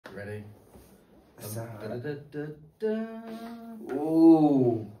ready.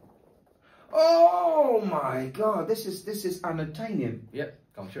 Oh. Oh my God! This is unobtainium. Yep.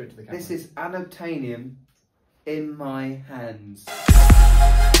 Come show it to the camera. This is unobtainium in my hands.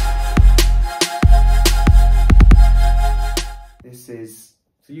 This is.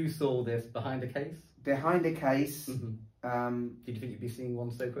 So you saw this behind a case? Behind a case. Mm-hmm. Did you think you'd be seeing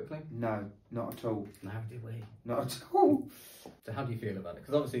one so quickly? No, not at all. No, did we? Not at all. So how do you feel about it?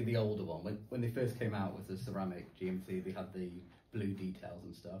 Because obviously the older one, when they first came out with the ceramic GMT, they had the blue details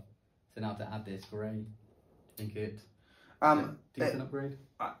and stuff. So now to add this grey, I think it decent upgrade.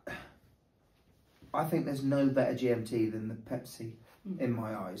 I think there's no better GMT than the Pepsi in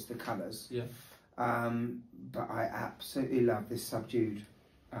my eyes. The colours. Yeah. But I absolutely love this subdued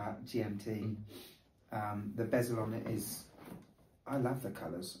GMT. The bezel on it is. I love the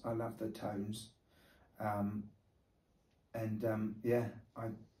colours. I love the tones. Yeah,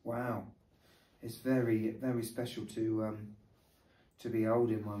 wow, it's very special to be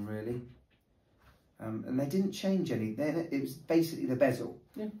holding one really. And they didn't change anything. It was basically the bezel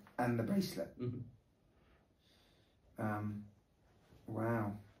and the bracelet.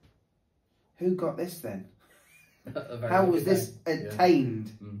 Wow, who got this then? How was this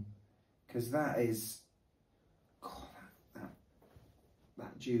attained? Because that is, God,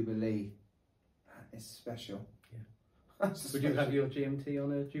 that Jubilee, that is special. Would you have your GMT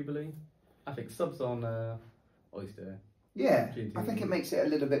on a Jubilee? I think subs on Oyster. Yeah, GMT. I think it makes it a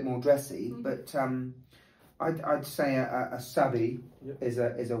little bit more dressy, but I'd say a subby is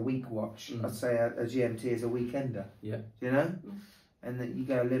a week watch. I'd say a GMT is a weekender. Yeah, you know, and that you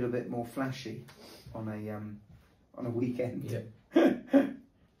go a little bit more flashy on a weekend. Yeah,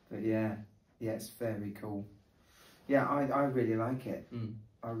 but yeah, it's very cool. Yeah, I really like it.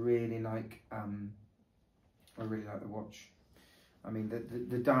 I really like the watch. I mean,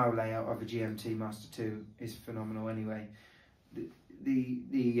 the dial layout of a GMT-Master II is phenomenal. Anyway, the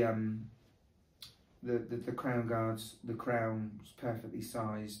crown guards, the crown's perfectly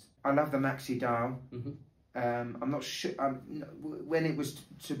sized. I love the maxi dial. I'm not sure when it was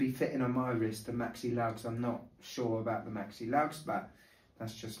to be fitting on my wrist, the maxi lugs. I'm not sure about the maxi lugs, but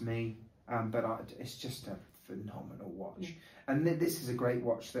that's just me. But it's just a phenomenal watch, and this is a great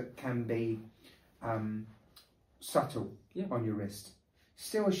watch that can be subtle on your wrist.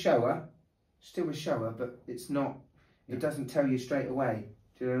 Still a shower, but it's not. It doesn't tell you straight away.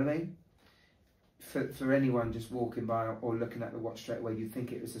 Do you know what I mean? For anyone just walking by or looking at the watch straight away, you'd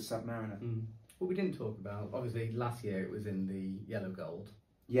think it was a Submariner. What we didn't talk about, obviously last year it was in the yellow gold.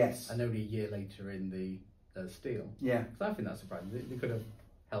 Yes. And only a year later in the steel. Yeah. So I think that's surprising. They could have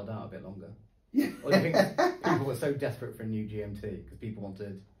held out a bit longer. Yeah. Or do you think people were so desperate for a new GMT because people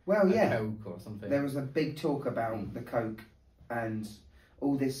wanted a Coke or something? There was a big talk about the Coke and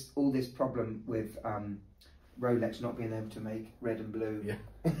all this problem with Rolex not being able to make red and blue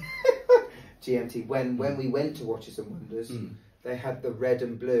GMT. When we went to Watches and Wonders, they had the red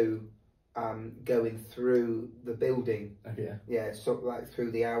and blue going through the building. Sort of like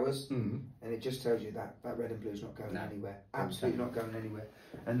through the hours, and it just tells you that red and blue is not going anywhere. Absolutely not going anywhere,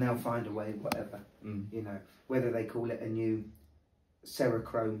 and they'll find a way, whatever. You know, whether they call it a new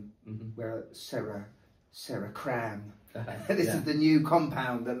Cerachrome, where Ceracram. This is the new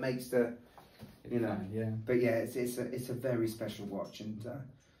compound that makes the, you know. But yeah, it's a very special watch, and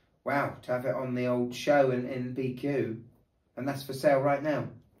wow, to have it on the old show in BQ, and that's for sale right now.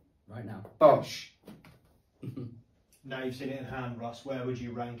 Right now. Bosh. Now you've seen it in hand, Russ, where would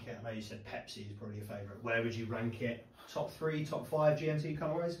you rank it? I know you said Pepsi is probably your favourite. Where would you rank it? Top 3, top 5 GMT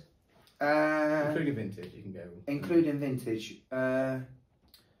colourways? Including vintage, you can go. Including vintage. What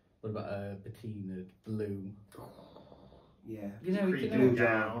about a patinaed blue? Yeah. You know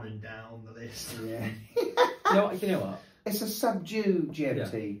down and down the list. Yeah. You know what? It's a subdue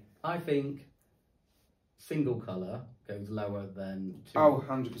GMT. Yeah. I think single colour goes lower than 2. Oh,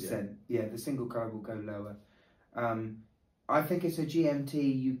 100%. Yeah, the single colour will go lower. I think it's a GMT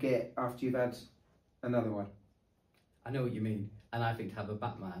you get after you've had another one. I know what you mean. And I think to have a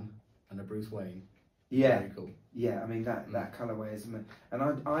Batman and a Bruce Wayne. Yeah. Very cool. Yeah, I mean that colourway is, and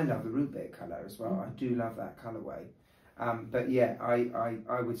I love the root beer colour as well. I do love that colourway. But yeah,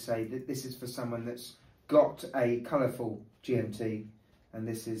 I would say that this is for someone that's got a colourful GMT, and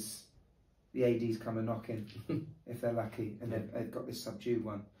this is the AD's come a knocking if they're lucky, and they've got this subdued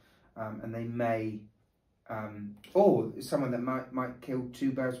one, and they may, or someone that might kill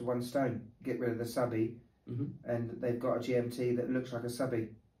 2 birds with 1 stone, get rid of the subby, and they've got a GMT that looks like a subby,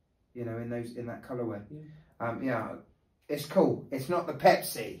 you know, in that colourway. Yeah, it's cool. It's not the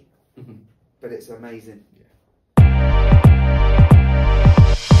Pepsi, but it's amazing. Yeah.